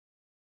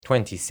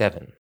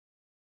27.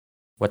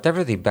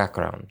 Whatever the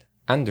background,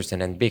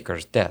 Anderson and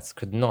Baker's deaths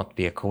could not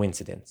be a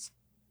coincidence.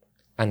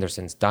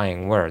 Anderson's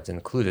dying words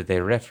included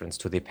a reference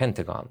to the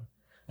Pentagon,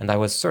 and I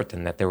was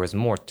certain that there was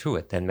more to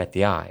it than met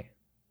the eye.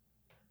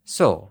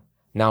 So,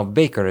 now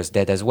Baker is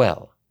dead as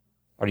well.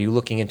 Are you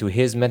looking into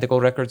his medical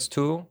records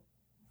too?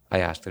 I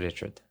asked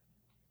Richard.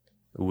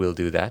 We'll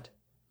do that,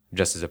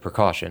 just as a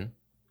precaution.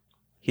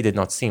 He did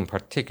not seem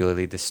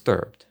particularly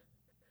disturbed.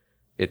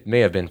 It may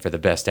have been for the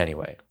best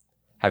anyway.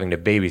 Having to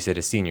babysit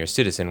a senior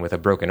citizen with a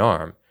broken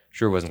arm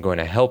sure wasn't going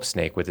to help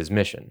Snake with his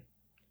mission.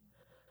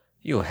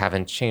 You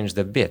haven't changed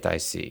a bit, I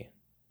see.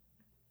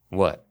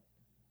 What?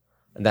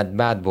 That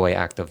bad boy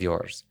act of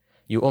yours.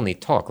 You only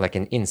talk like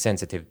an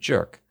insensitive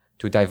jerk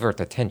to divert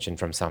attention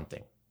from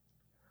something.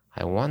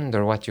 I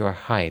wonder what you're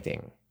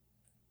hiding.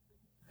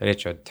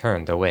 Richard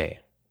turned away.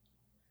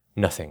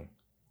 Nothing.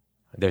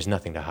 There's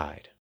nothing to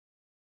hide.